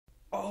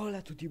Hola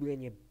a tutti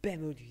buoni e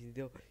benvenuti in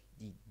video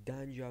di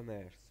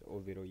Dungeoners,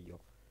 ovvero io.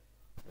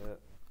 Eh,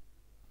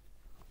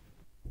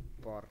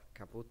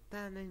 Porca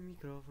puttana il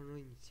microfono,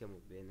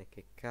 iniziamo bene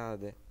che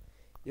cade.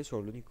 Io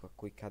sono l'unico a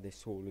cui cade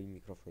solo il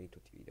microfono di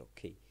tutti i video,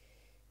 ok.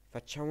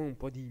 Facciamo un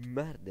po' di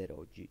murder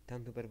oggi,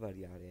 tanto per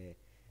variare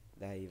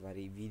dai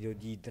vari video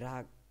di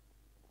Dragon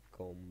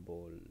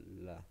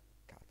Ball.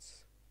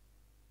 Cazzo.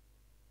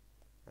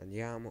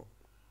 Andiamo.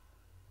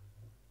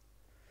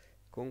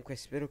 Comunque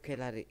spero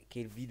che, che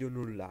il video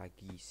non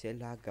laghi. Se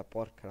lagga,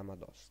 porca la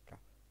madosca.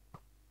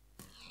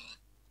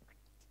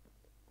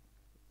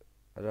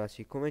 Allora,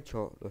 siccome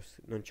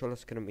non c'ho lo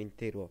schermo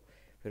intero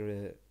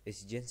per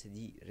esigenze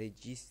di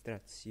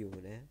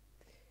registrazione,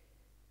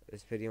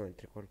 speriamo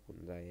entri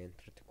qualcuno. Dai,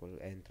 entrate.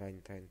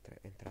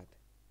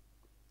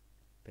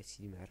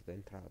 Pezzi di merda,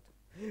 entrate.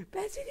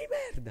 Pezzi di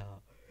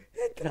merda!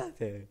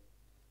 Entrate!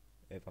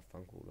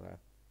 Vaffanculo, eh.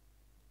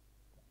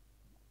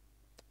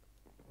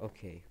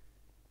 Ok.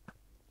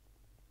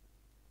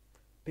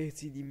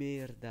 Pezzi di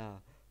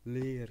merda!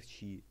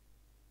 Lerci!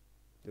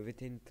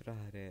 Dovete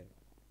entrare.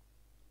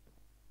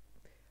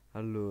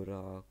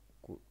 Allora,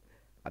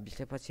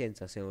 abbiate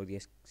pazienza se non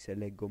riesco, se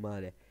leggo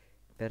male,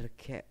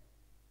 perché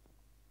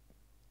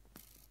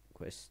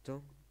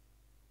questo?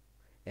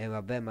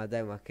 Vabbè, ma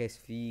dai, ma che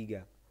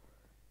sfiga.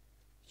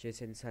 C'è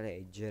senza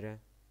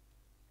leggere.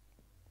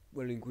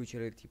 Quello in cui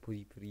c'era il tipo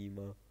di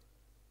prima,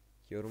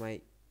 che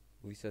ormai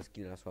ho visto la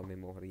skin nella sua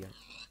memoria.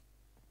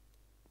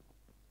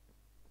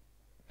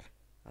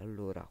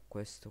 Allora,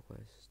 questo.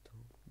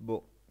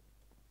 Boh.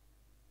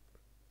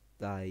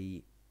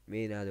 Dai,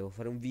 mena, devo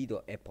fare un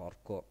video e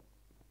porco.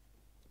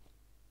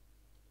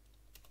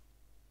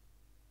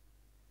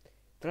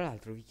 Tra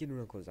l'altro vi chiedo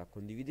una cosa,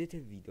 condividete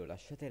il video,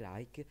 lasciate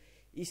like,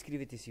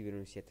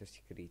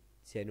 iscrivetevi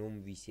se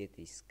non vi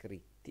siete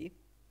iscritti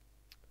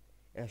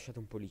e lasciate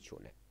un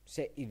pollicione.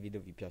 Se il video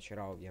vi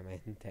piacerà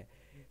ovviamente,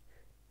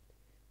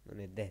 non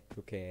è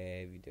detto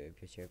che il video vi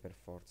piacerà per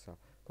forza.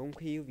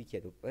 Comunque io vi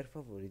chiedo per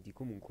favore di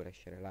comunque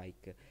lasciare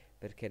like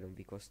perché non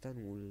vi costa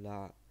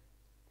nulla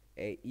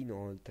e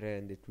inoltre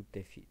rende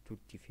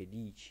tutti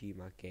felici,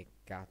 ma che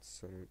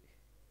cazzo.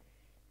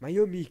 Ma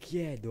io mi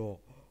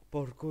chiedo,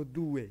 porco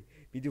due,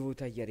 mi devo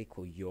tagliare i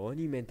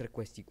coglioni mentre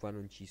questi qua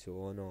non ci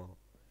sono.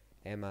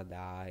 Ma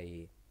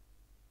dai.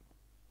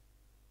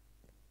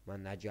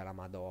 Mannaggia la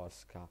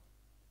madosca.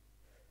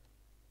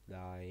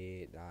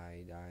 Dai.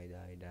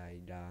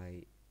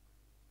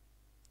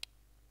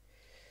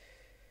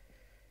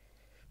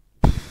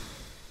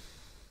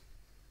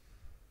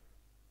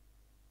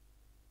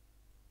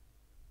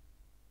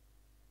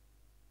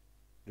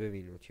 2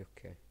 minuti,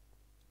 ok.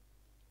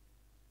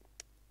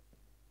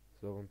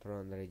 Sto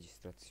controllando la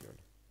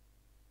registrazione.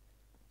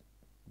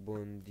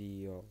 Buon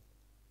Dio.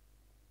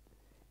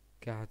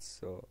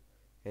 Cazzo.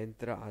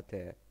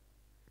 Entrate.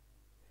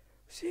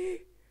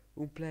 Sì.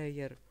 Un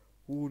player.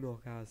 Uno,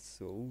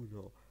 cazzo.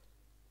 Uno.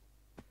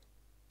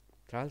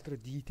 Tra l'altro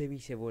ditemi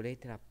se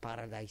volete la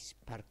Paradise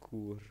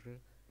Parkour.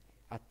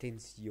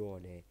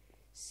 Attenzione.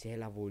 Se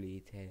la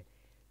volete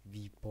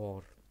vi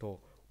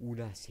porto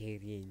una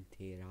serie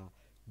intera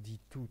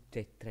di tutte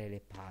e tre le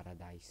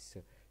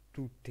Paradise.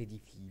 Tutte di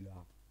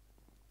fila.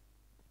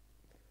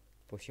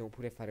 Possiamo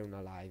pure fare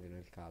una live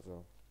nel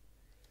caso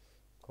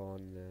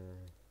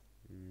con,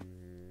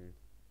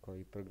 con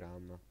il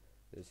programma,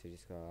 se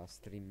riesco a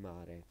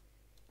streamare,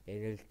 e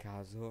nel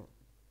caso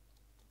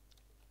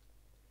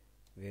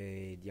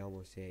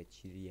vediamo se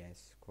ci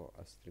riesco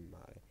a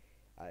streamare.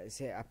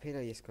 Se appena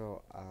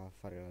riesco a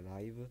fare la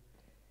live,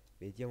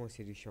 vediamo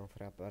se riusciamo a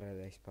fare la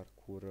Paradise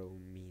Parkour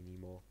un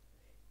minimo,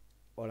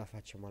 o la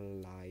facciamo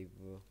alla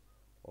live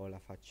o la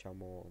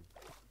facciamo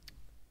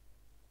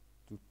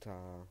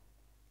tutta,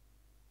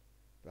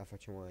 la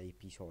facciamo a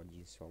episodi,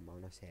 insomma,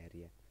 una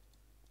serie.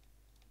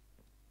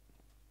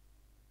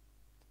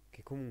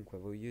 Che comunque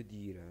voglio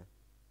dire,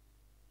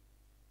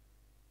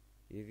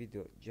 il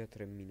video già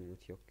 3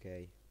 minuti,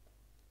 ok.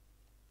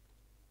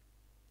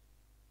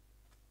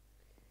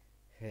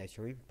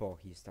 Siamo in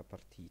pochi sta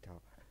partita.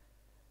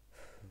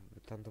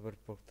 Tanto per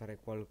portare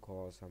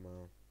qualcosa,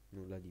 ma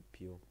nulla di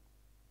più.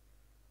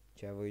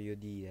 Cioè, voglio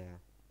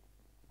dire,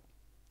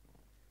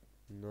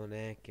 non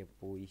è che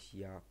poi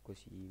sia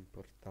così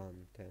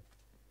importante.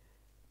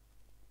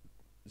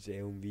 Se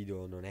è un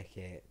video non è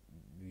che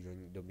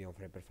dobbiamo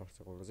fare per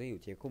forza qualcosa di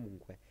utile.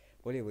 Comunque,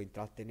 volevo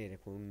intrattenere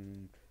con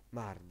un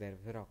murder,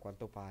 però a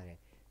quanto pare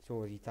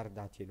sono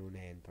ritardati e non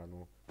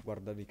entrano.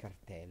 Guardano i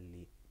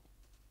cartelli.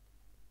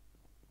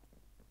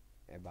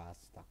 E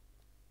basta.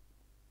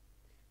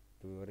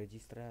 Dovevo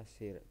registrare a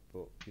sera,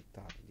 boh, più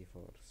tardi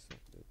forse.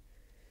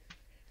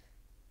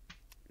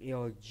 E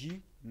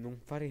oggi non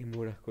faremo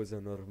una cosa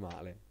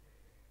normale.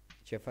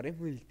 Cioè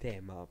faremo il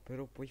tema,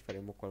 però poi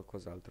faremo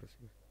qualcos'altro.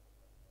 Sì.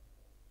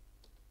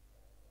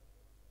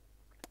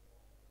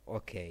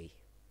 Ok.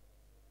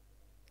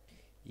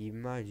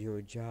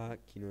 Immagino già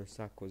chi non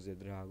sa cos'è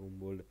Dragon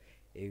Ball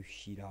e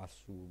uscirà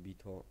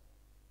subito.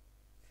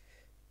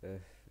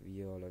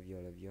 Viola.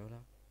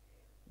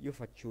 Io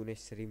faccio un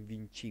essere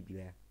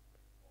invincibile.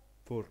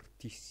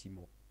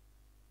 fortissimo.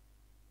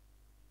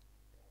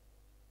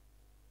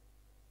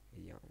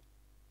 Vediamo.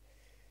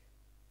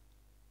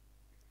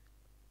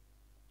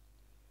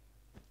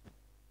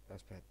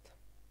 Aspetta.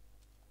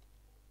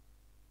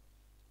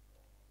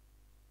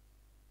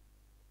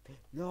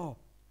 No,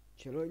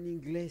 ce l'ho in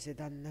inglese,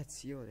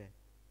 dannazione.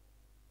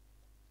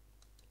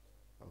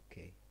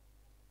 Ok.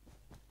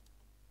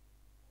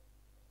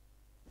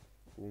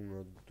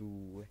 1,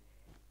 2.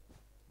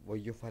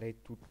 Voglio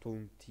fare tutto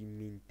un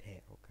team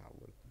intero,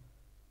 cavolo.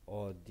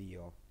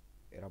 Oddio,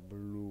 era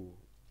blu,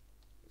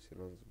 se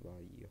non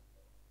sbaglio.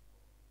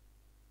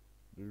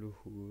 Blue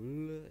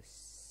Hull.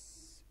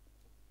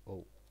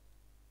 Oh,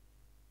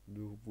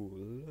 Blue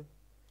Bull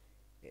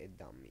e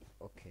Dummy,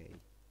 ok.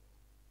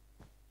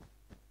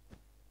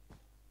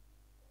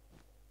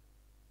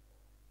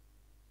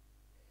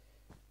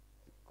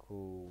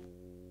 Così.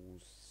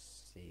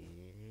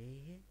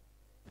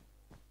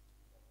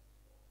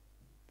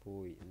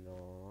 Poi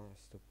no, a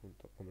sto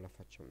punto come la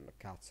faccio?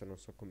 Cazzo, non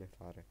so come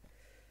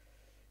fare.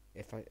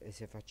 E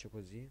se faccio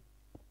così?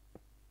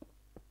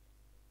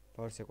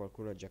 Forse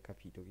qualcuno ha già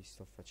capito che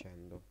sto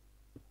facendo.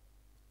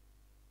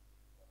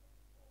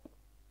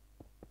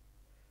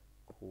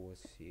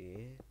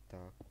 Così,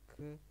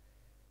 tac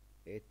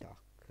e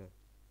tac.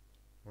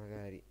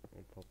 Magari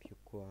un po' più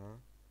qua.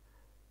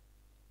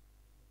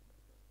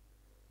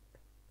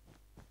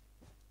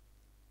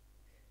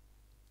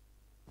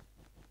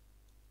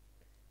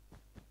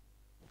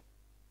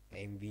 È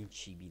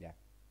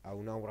invincibile. Ha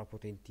un'aura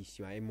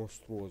potentissima, è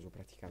mostruoso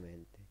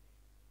praticamente.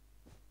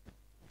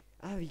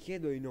 Ah, vi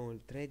chiedo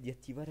inoltre di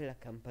attivare la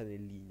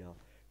campanellina,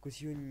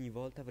 così ogni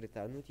volta avrete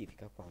la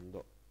notifica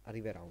quando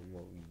arriverà un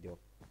nuovo video.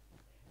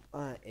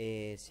 Ah,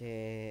 e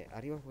se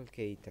arriva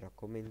qualche hater a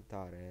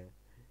commentare,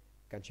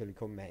 cancello i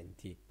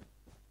commenti,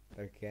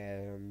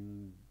 perché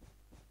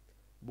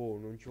boh,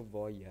 non c'ho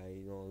voglia, e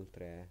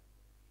inoltre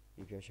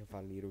mi piace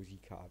farli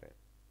rosicare,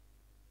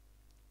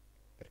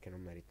 perché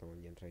non meritano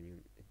di entrare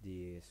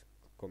di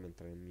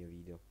commentare il mio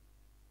video.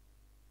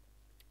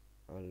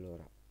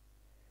 Allora,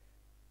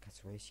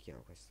 cazzo, come si chiama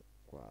questo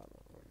qua?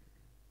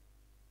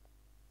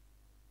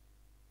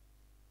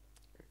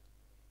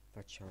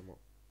 Facciamo,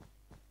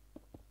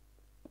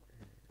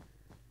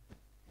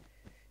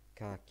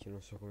 cacchio,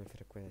 non so come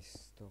fare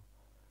questo.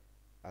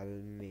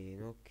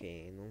 Almeno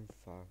che non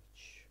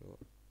faccio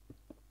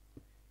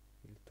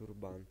il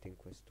turbante in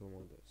questo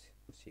modo.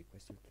 Sì,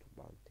 questo è il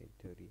turbante in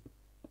teoria.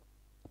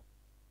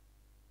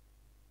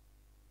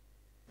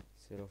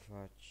 Se lo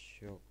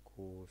faccio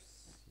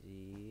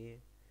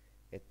così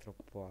è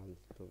troppo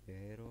alto,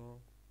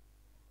 vero?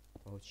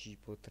 O ci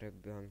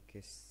potrebbe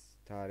anche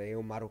stare. È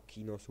un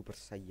marocchino Super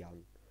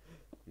Saiyan.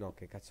 No,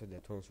 che cazzo ho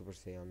detto? Un Super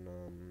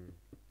Saiyan,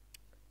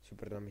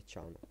 Super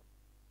Namekiano.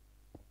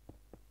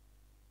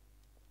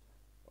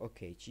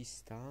 Ok, ci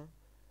sta.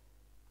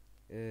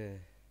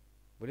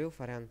 Volevo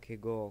fare anche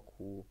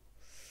Goku.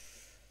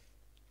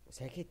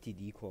 Sai che ti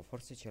dico?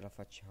 Forse ce la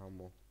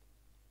facciamo.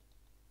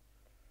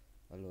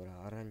 Allora,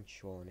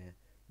 arancione,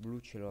 blu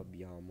ce lo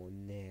abbiamo,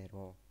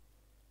 nero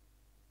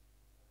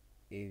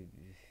e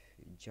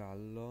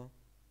giallo,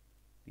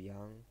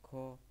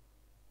 bianco,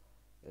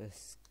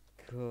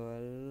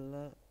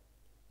 skull,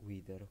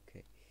 wither,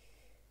 ok.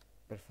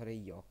 Per fare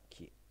gli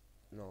occhi.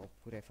 No,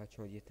 oppure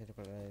facciamo direttamente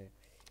per la...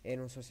 E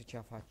non so se ce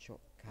la faccio,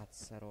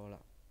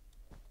 cazzarola.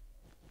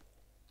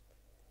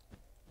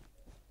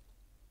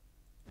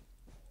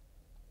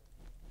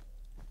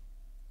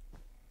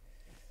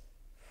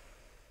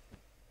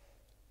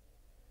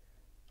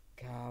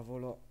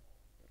 Cavolo.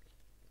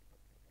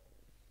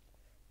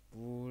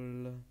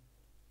 Bull.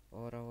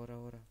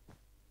 Ora.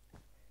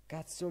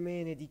 Cazzo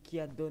mene di chi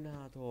ha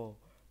donato.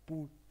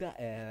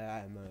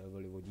 Ma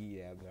volevo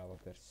dire, brava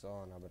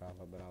persona,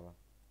 brava.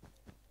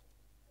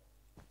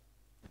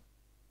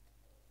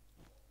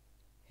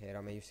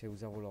 Era meglio se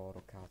usavo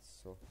l'oro,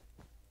 cazzo.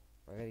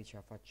 Magari ce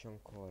la faccio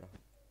ancora.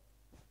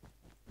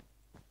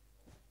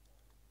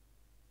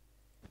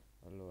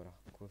 Allora,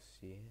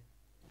 così.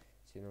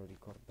 Se non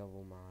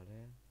ricordavo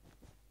male.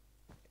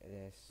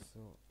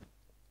 Adesso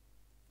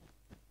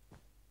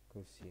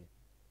così.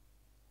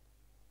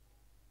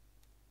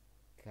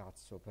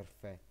 Cazzo,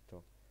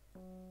 perfetto.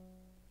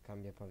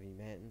 Cambia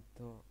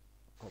pavimento.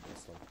 Come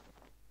sto?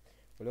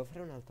 Volevo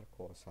fare un'altra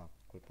cosa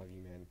col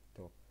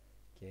pavimento.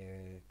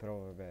 Che però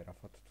vabbè era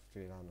fatto tutto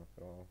l'anno,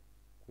 però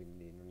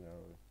quindi non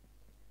era...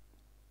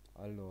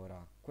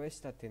 Allora,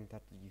 questo ha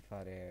tentato di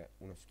fare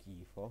uno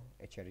schifo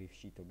e ci è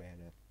riuscito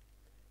bene.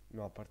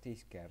 No, a parte gli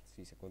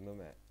scherzi, secondo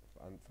me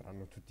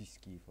faranno tutti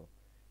schifo.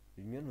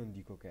 Il mio non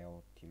dico che è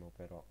ottimo,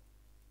 però.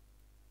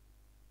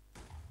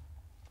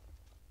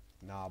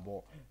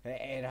 Nabo,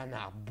 era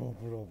Nabbo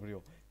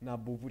proprio.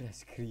 Nabbo pure a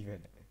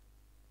scrivere.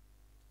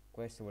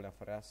 Questo voleva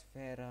fare la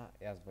sfera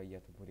e ha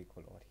sbagliato pure i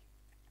colori.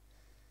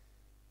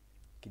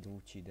 Chi devo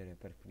uccidere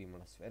per primo,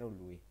 la sfera o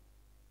lui?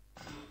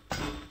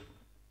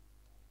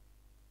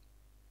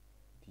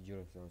 Ti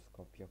giuro se non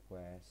scoppia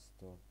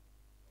questo.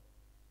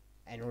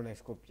 E non è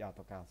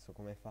scoppiato, cazzo,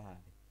 come fai?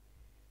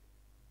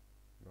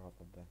 No,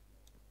 vabbè.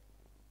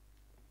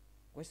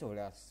 Questo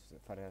voleva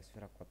fare la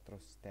sfera a 4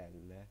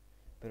 stelle.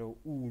 Però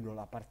uno,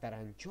 la parte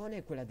arancione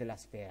è quella della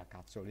sfera,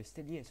 cazzo. Le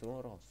stelline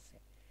sono rosse.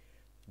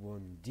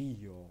 Buon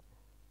Dio.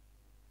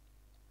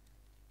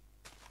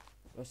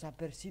 Lo sa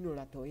persino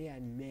la Toei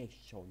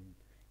Animation,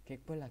 che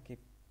è quella che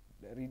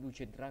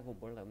riduce Dragon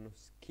Ball a uno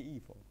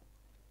schifo.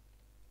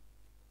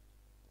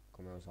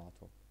 Come ho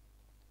usato.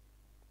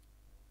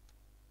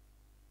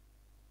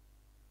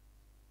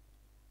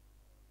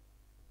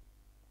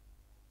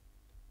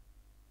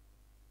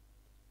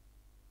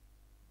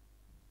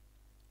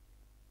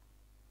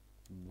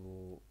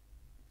 Boh.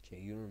 Cioè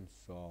io non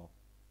so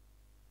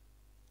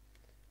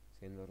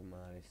se è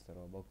normale sta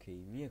roba. Ok,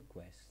 il mio è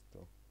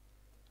questo.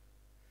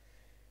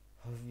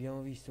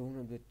 Abbiamo visto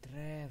 1, 2,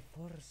 3.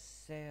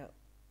 Forse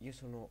io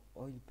sono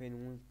o il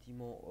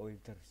penultimo o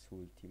il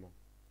terzultimo.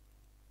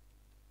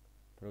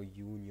 Però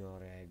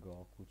Junior e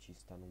Goku ci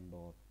stanno un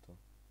botto.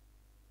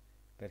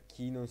 Per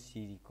chi non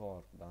si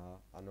ricorda,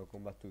 hanno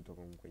combattuto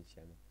comunque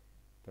insieme.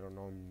 Però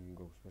non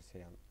Goku Super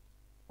Saiyan.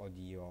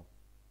 Oddio.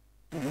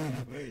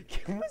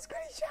 Che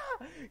muscoli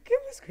c'ha! Che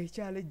muscoli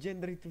c'ha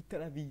Leggendary tutta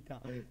la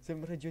vita!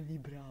 Sembra Johnny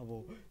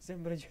Bravo!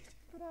 Sembra Johnny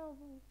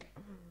Bravo!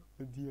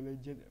 Oddio,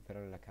 Leggendary.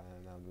 Però la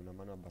canna ad una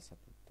mano abbassa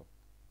tutto.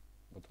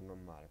 Voto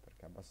normale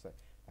perché abbassa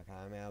la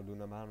canna ad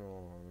una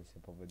mano non si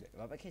può vedere.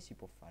 Vabbè, che si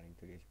può fare in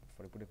teoria? Si può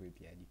fare pure coi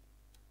piedi.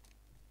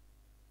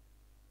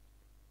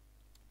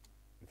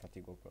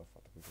 Infatti Goku l'ha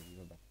fatto così,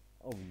 vabbè.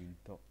 Ho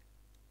vinto.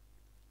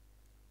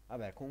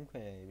 Vabbè,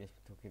 comunque mi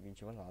aspetto che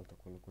vinceva l'altro,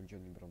 quello con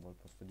Johnny Bravo al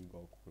posto di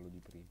Goku, quello di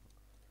prima.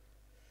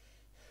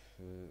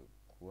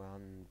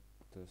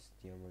 Quanto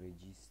stiamo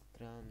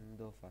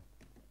registrando?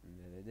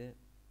 Fatemi vedere.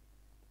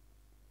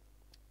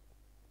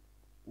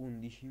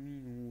 11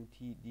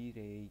 minuti,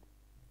 direi.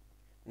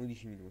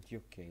 11 minuti,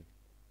 ok.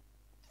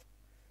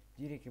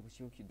 Direi che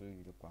possiamo chiudere il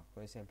video qua.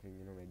 Come sempre il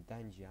mio nome è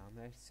Danji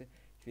Hammers.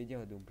 Ci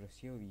vediamo ad un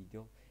prossimo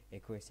video.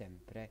 E come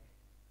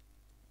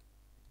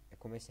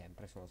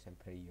sempre sono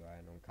sempre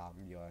io, non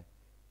cambio,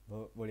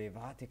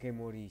 volevate che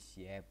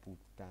morissi,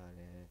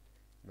 puttane,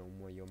 non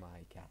muoio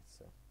mai,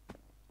 cazzo.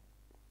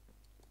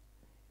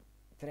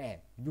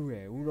 3,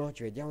 2, 1,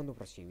 ci vediamo ad un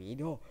prossimo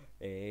video.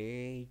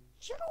 E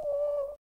ciao!